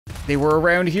They were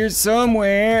around here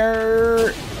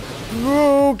somewhere.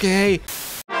 Okay.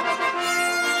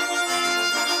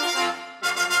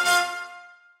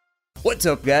 What's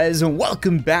up, guys, and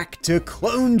welcome back to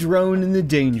Clone Drone in the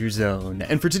Danger Zone.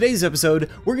 And for today's episode,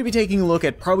 we're gonna be taking a look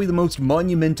at probably the most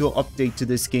monumental update to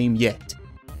this game yet.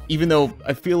 Even though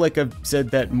I feel like I've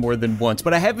said that more than once,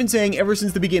 but I have been saying ever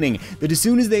since the beginning that as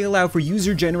soon as they allow for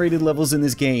user-generated levels in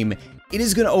this game, it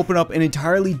is gonna open up an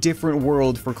entirely different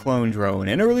world for Clone Drone.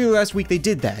 And earlier last week they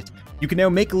did that. You can now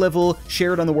make a level,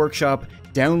 share it on the workshop,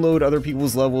 download other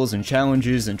people's levels and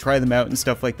challenges and try them out and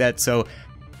stuff like that, so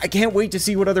I can't wait to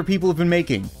see what other people have been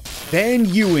making. Van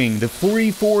Ewing, the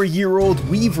 44-year-old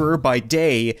weaver by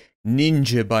day,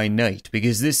 ninja by night,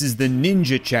 because this is the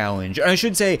Ninja Challenge. I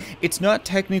should say, it's not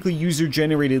technically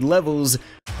user-generated levels,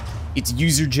 it's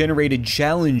user-generated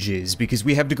challenges, because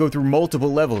we have to go through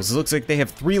multiple levels. It looks like they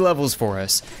have 3 levels for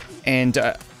us, and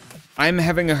I'm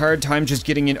having a hard time just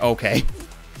getting in. Okay.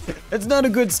 That's not a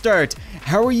good start.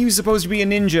 How are you supposed to be a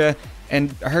ninja and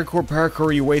hardcore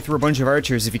parkour your way through a bunch of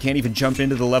archers if you can't even jump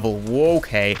into the level?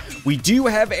 Okay, we do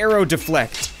have arrow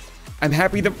deflect. I'm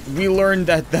happy that we learned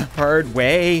that the hard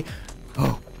way.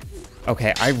 Oh,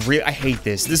 okay, I hate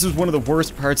this. This was one of the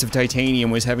worst parts of Titanium,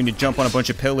 was having to jump on a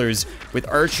bunch of pillars with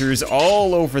archers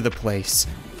all over the place.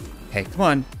 Hey, come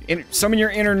on, summon your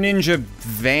inner ninja,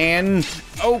 Van.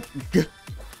 Oh,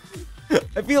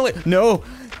 I feel it. No,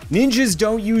 ninjas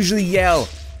don't usually yell.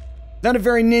 Not a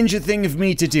very ninja thing of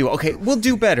me to do. Okay, we'll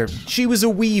do better. She was a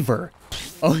weaver.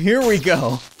 Oh, here we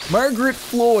go. Margaret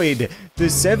Floyd, the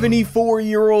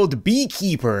 74-year-old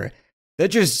beekeeper. That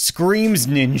just screams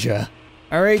ninja.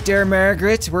 All right, there,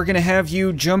 Margaret. We're gonna have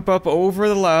you jump up over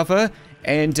the lava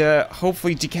and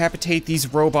hopefully decapitate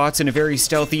these robots in a very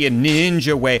stealthy and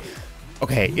ninja way.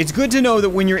 Okay, it's good to know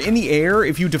that when you're in the air,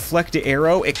 if you deflect an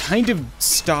arrow, it kind of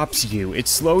stops you. It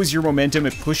slows your momentum,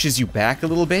 it pushes you back a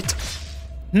little bit.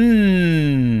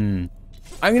 I'm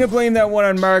gonna blame that one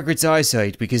on Margaret's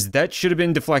eyesight, because that should have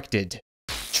been deflected.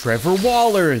 Trevor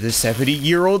Waller, the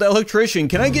 70-year-old electrician.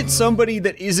 Can I get somebody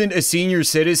that isn't a senior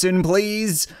citizen,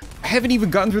 please? I haven't even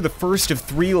gotten through the first of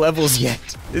 3 levels yet.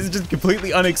 This is just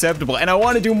completely unacceptable, and I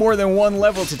want to do more than 1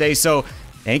 level today, so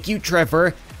thank you,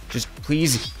 Trevor. Just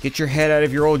please get your head out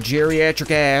of your old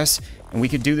geriatric ass, and we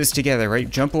could do this together, right?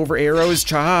 Jump over arrows,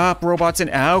 chop robots, and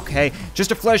okay,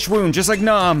 just a flesh wound, just like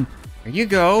Nom. There you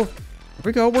go. Here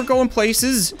we go. We're going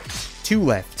places. 2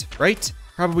 left, right?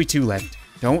 Probably 2 left.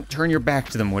 Don't turn your back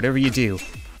to them, whatever you do.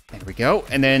 There we go.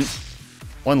 And then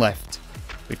 1 left.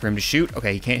 Wait for him to shoot.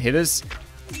 Okay, he can't hit us.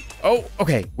 Oh,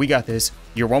 okay. We got this.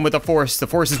 You're one with the Force. The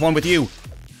Force is one with you.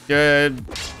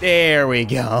 There we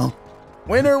go.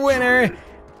 Winner, winner.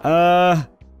 How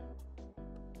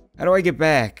do I get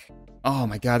back? Oh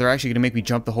my God, they're actually gonna make me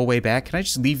jump the whole way back. Can I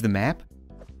just leave the map?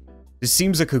 This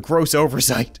seems like a gross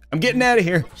oversight. I'm getting out of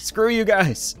here. Screw you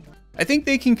guys. I think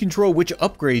they can control which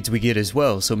upgrades we get as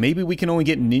well, so maybe we can only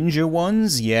get ninja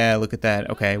ones? Yeah, look at that.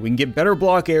 Okay, we can get better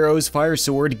block arrows, fire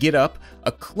sword, get up,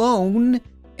 a clone,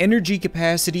 energy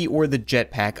capacity, or the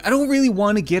jetpack. I don't really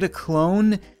want to get a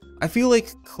clone. I feel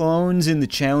like clones in the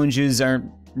challenges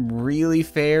aren't really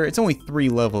fair. It's only 3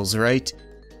 levels, right?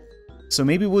 So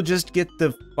maybe we'll just get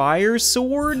the fire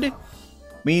sword? I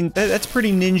mean, that's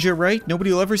pretty ninja, right?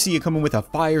 Nobody will ever see you coming with a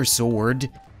fire sword.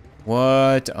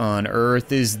 What on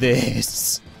earth is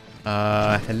this?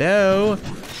 Hello?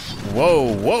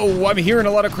 Whoa, whoa, I'm hearing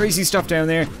a lot of crazy stuff down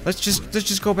there. Let's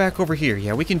just go back over here.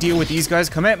 Yeah, we can deal with these guys.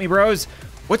 Come at me, bros.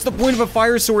 What's the point of a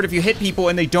fire sword if you hit people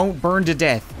and they don't burn to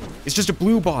death? It's just a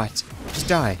blue bot. Just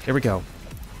die. There we go.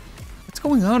 What's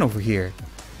going on over here?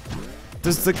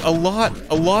 There's like a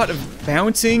lot of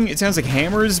bouncing. It sounds like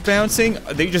hammers bouncing.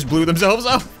 They just blew themselves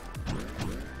up.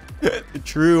 The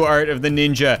true art of the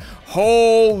ninja.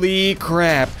 Holy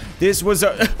crap. This was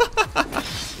a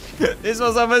this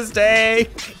was a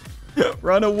mistake.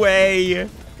 Run away.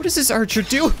 What is this archer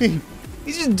doing?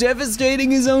 He's just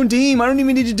devastating his own team. I don't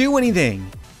even need to do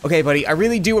anything. Okay, buddy, I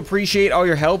really do appreciate all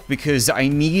your help because I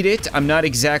need it. I'm not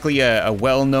exactly a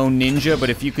well-known ninja,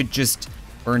 but if you could just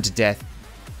burn to death,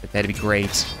 that'd be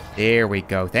great. There we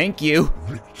go. Thank you.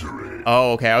 Victory.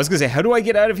 Oh, okay. I was gonna say, how do I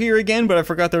get out of here again? But I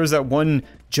forgot there was that one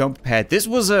jump pad. This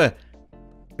was a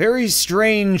very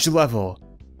strange level.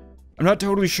 I'm not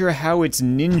totally sure how it's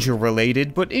ninja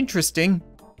related, but interesting.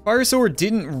 Fire sword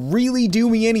didn't really do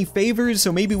me any favors,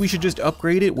 so maybe we should just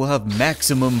upgrade it. We'll have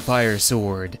maximum fire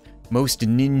sword. Most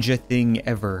ninja thing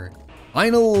ever.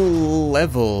 Final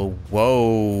level.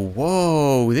 Whoa,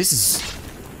 whoa. This is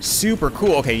super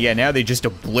cool. Okay, yeah, now they just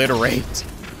obliterate.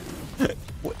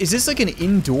 Is this like an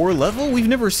indoor level? We've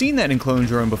never seen that in Clone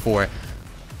Drone before.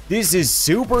 This is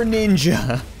super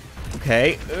ninja.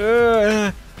 Okay.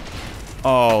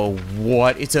 Oh,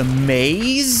 what? It's a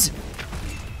maze?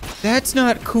 That's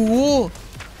not cool.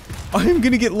 I'm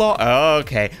gonna get lost.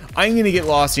 Okay, I'm gonna get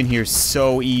lost in here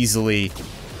so easily.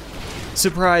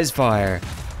 Surprise fire.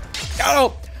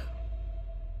 Oh!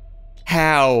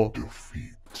 How?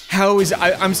 How is,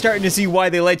 I'm starting to see why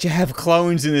they let you have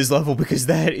clones in this level, because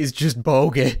that is just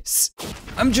bogus.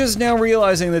 I'm just now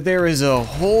realizing that there is a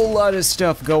whole lot of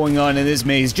stuff going on in this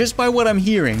maze just by what I'm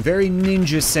hearing. Very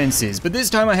ninja senses. But this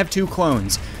time I have 2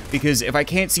 clones, because if I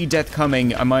can't see death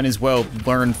coming, I might as well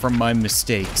learn from my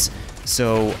mistakes.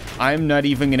 So I'm not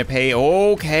even gonna pay,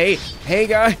 okay, hey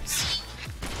guys.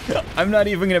 I'm not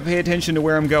even gonna pay attention to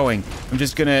where I'm going. I'm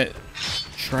just gonna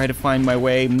try to find my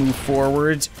way, move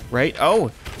forward, right?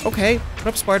 Oh, okay, what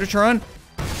up, Spidertron?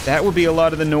 That would be a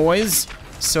lot of the noise,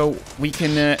 so we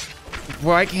can,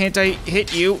 why can't I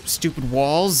hit you, stupid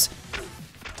walls?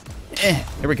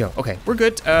 There we go, okay, we're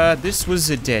good. This was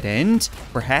a dead end,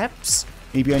 perhaps?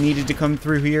 Maybe I needed to come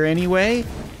through here anyway?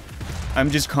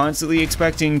 I'm just constantly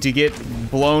expecting to get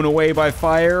blown away by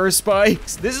fire or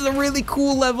spikes. This is a really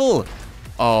cool level.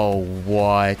 Oh,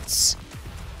 what?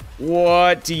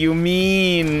 What do you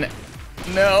mean?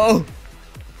 No.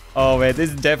 Oh man, this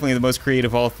is definitely the most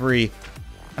creative of all 3.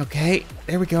 Okay,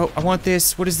 there we go. I want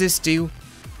this. What does this do?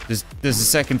 There's a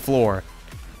second floor.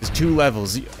 There's 2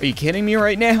 levels. Are you kidding me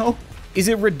right now? Is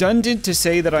it redundant to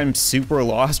say that I'm super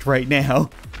lost right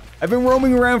now? I've been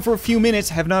roaming around for a few minutes,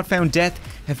 have not found death,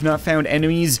 have not found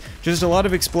enemies, just a lot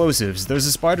of explosives. There's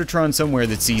a Spidertron somewhere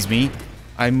that sees me.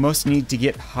 I must need to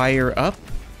get higher up.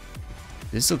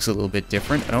 This looks a little bit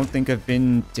different. I don't think I've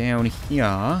been down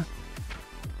here.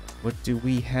 What do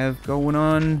we have going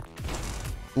on?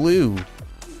 Blue.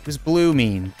 What does blue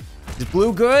mean? Is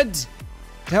blue good?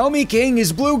 Tell me, King,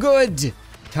 is blue good?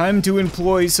 Time to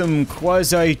employ some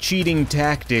quasi-cheating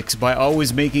tactics by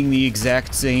always making the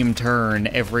exact same turn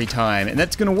every time, and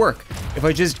that's gonna work. If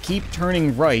I just keep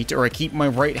turning right, or I keep my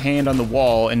right hand on the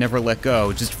wall and never let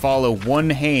go, just follow one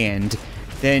hand,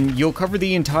 then you'll cover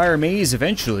the entire maze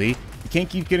eventually. You can't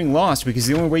keep getting lost, because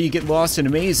the only way you get lost in a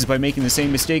maze is by making the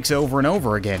same mistakes over and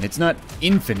over again. It's not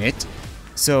infinite.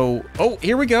 So, oh,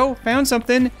 here we go, found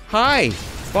something. Hi,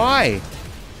 bye.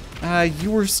 You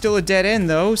were still a dead end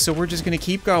though, so we're just gonna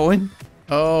keep going.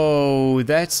 Oh,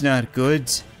 that's not good.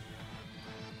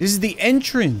 This is the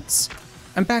entrance.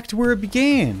 I'm back to where it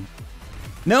began.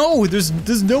 No,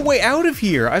 there's no way out of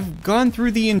here. I've gone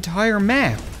through the entire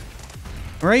map.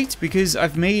 Right? Because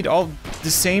I've made all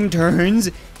the same turns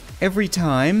every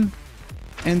time,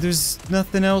 and there's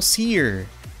nothing else here.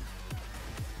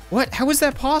 What? How is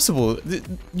that possible?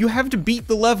 You have to beat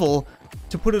the level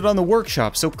to put it on the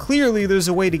workshop, so clearly there's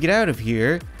a way to get out of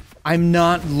here. I'm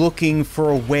not looking for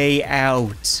a way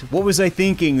out. What was I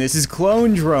thinking? This is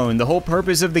Clone Drone. The whole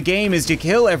purpose of the game is to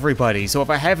kill everybody, so if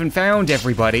I haven't found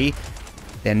everybody,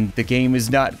 then the game is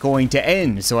not going to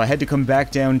end, so I had to come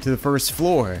back down to the first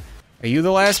floor. Are you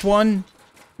the last one?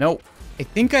 Nope. I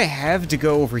think I have to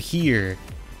go over here,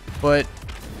 but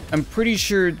I'm pretty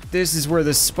sure this is where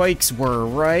the spikes were,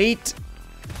 right?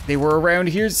 They were around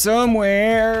here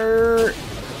somewhere.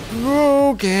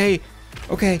 Okay.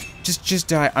 Okay, just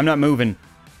die. I'm not moving.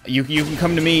 You can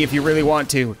come to me if you really want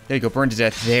to. There you go, burn to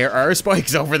death. There are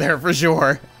spikes over there for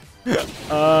sure.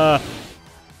 There's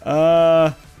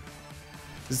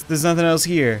nothing else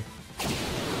here.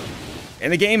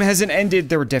 And the game hasn't ended.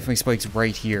 There were definitely spikes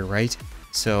right here, right?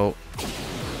 So,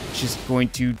 just going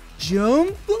to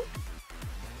jump.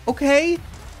 Okay.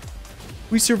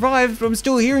 We survived, but I'm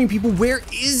still hearing people. Where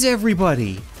is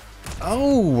everybody?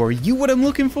 Oh, are you what I'm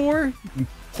looking for?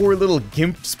 Poor little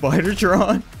gimp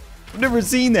Spidertron. I've never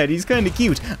seen that. He's kind of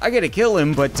cute. I gotta kill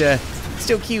him, but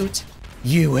still cute.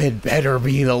 You had better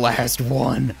be the last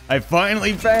one. I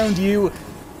finally found you.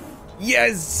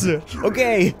 Yes.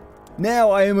 Okay.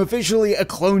 Now I am officially a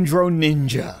clone drone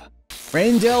ninja.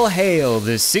 Randall Hale,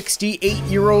 the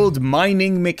 68-year-old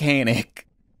mining mechanic.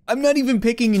 I'm not even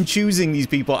picking and choosing these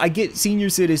people. I get senior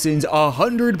citizens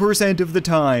 100% of the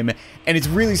time, and it's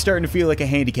really starting to feel like a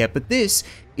handicap, but this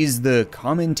is the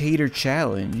commentator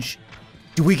challenge.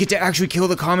 Do we get to actually kill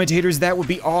the commentators? That would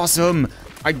be awesome.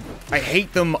 I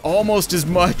hate them almost as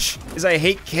much as I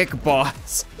hate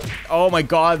kickbots. Oh my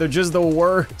god, they're just the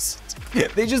worst.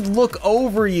 They just look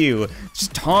over you,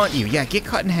 just taunt you. Yeah, get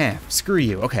cut in half, screw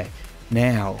you. Okay,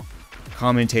 now,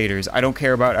 commentators, I don't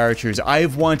care about archers.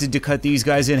 I've wanted to cut these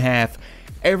guys in half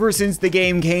ever since the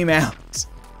game came out.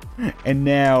 And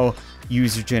now,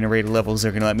 user-generated levels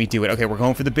are gonna let me do it. Okay, we're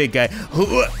going for the big guy.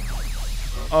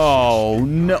 Oh,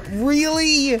 no,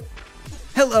 really?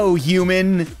 Hello,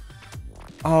 human.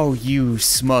 Oh, you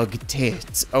smug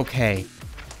tits. Okay.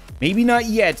 Maybe not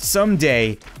yet,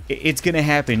 someday. It's gonna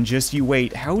happen, just you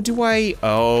wait. How do I...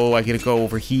 Oh, I gotta go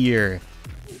over here.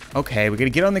 Okay, we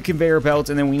gotta get on the conveyor belt,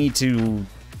 and then we need to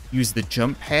use the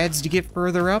jump pads to get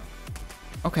further up.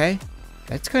 Okay,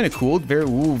 that's kind of cool.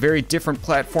 Very different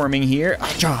platforming here.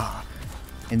 Acha!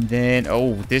 And then,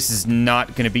 oh, this is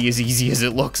not gonna be as easy as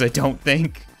it looks, I don't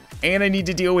think. And I need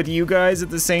to deal with you guys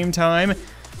at the same time.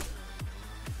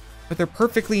 But they're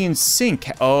perfectly in sync.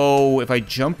 Oh, if I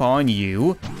jump on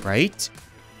you, right?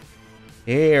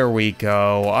 There we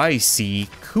go, I see.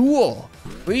 Cool.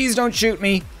 Please don't shoot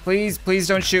me. Please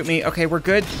don't shoot me. Okay, we're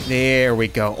good. There we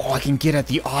go. Oh, I can get at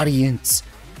the audience.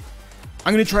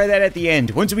 I'm gonna try that at the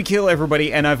end. Once we kill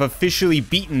everybody and I've officially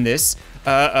beaten this.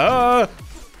 And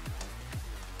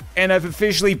I've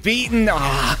officially beaten.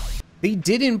 They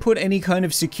didn't put any kind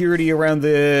of security around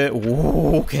the...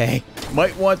 Whoa, okay.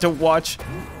 Might want to watch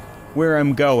where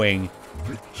I'm going.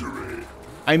 Victory.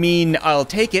 I mean, I'll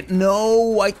take it.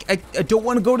 No, I don't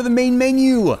want to go to the main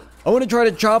menu. I want to try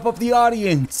to chop up the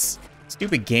audience.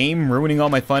 Stupid game, ruining all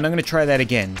my fun. I'm gonna try that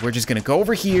again. We're just gonna go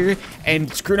over here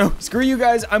and screw you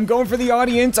guys. I'm going for the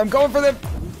audience. I'm going for the...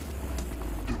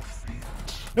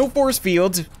 No force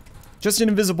field. Just an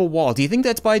invisible wall. Do you think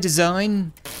that's by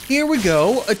design? Here we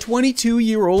go, a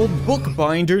 22-year-old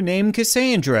bookbinder named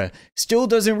Cassandra. Still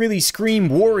doesn't really scream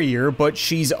warrior, but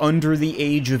she's under the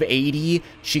age of 80.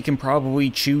 She can probably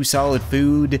chew solid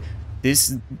food.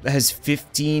 This has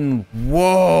 15,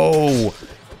 whoa!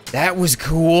 That was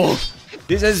cool.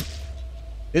 This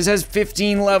has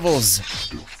 15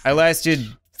 levels. I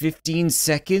lasted 15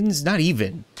 seconds, not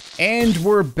even. And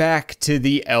we're back to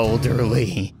the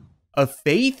elderly. A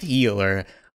faith healer.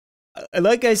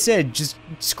 Like I said, just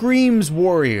screams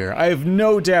warrior. I have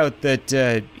no doubt that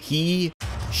I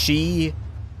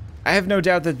have no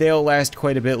doubt that they'll last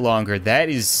quite a bit longer. That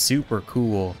is super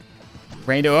cool.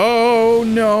 Rando, oh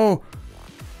no.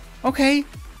 Okay,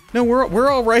 no, we're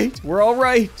all right. We're all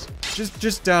right.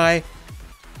 Just die.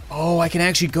 Oh, I can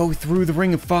actually go through the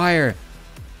ring of fire.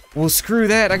 Well, screw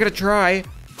that. I gotta try.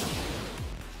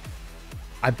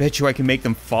 I bet you I can make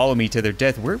them follow me to their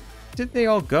death. Where did they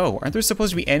all go? Aren't there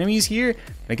supposed to be enemies here? Can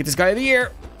I get this guy in the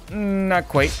air? Not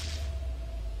quite.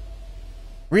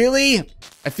 Really?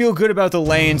 I feel good about the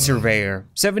land surveyor.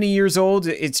 70 years old,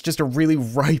 it's just a really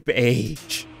ripe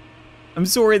age. I'm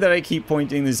sorry that I keep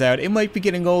pointing this out. It might be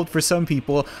getting old for some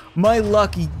people. My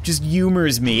luck just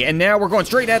humors me, and now we're going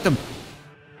straight at them.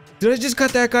 Did I just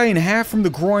cut that guy in half from the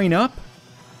groin up?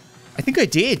 I think I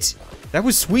did. That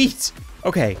was sweet.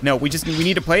 Okay, no, we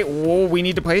need to play it. Whoa, we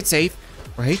need to play it safe.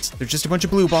 Right? There's just a bunch of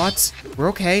blue bots. We're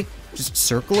okay. Just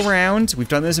circle around. We've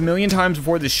done this a million times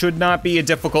before. This should not be a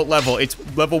difficult level. It's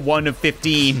level 1 of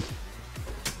 15.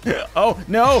 Oh,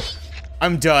 no.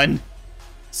 I'm done.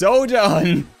 So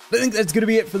done. I think that's gonna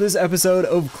be it for this episode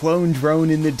of Clone Drone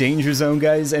in the Danger Zone,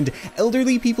 guys. And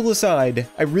elderly people aside,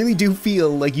 I really do feel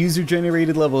like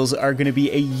user-generated levels are gonna be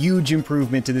a huge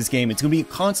improvement to this game. It's gonna be a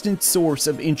constant source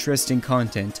of interesting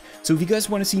content. So if you guys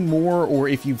want to see more, or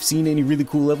if you've seen any really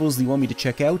cool levels that you want me to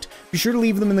check out, be sure to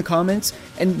leave them in the comments,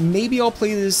 and maybe I'll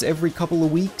play this every couple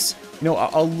of weeks. You know,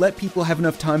 I'll let people have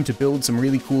enough time to build some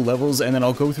really cool levels, and then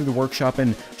I'll go through the workshop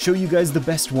and show you guys the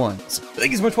best ones.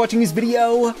 Thank you so much for watching this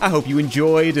video. I hope you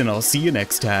enjoyed, and I'll see you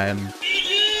next time.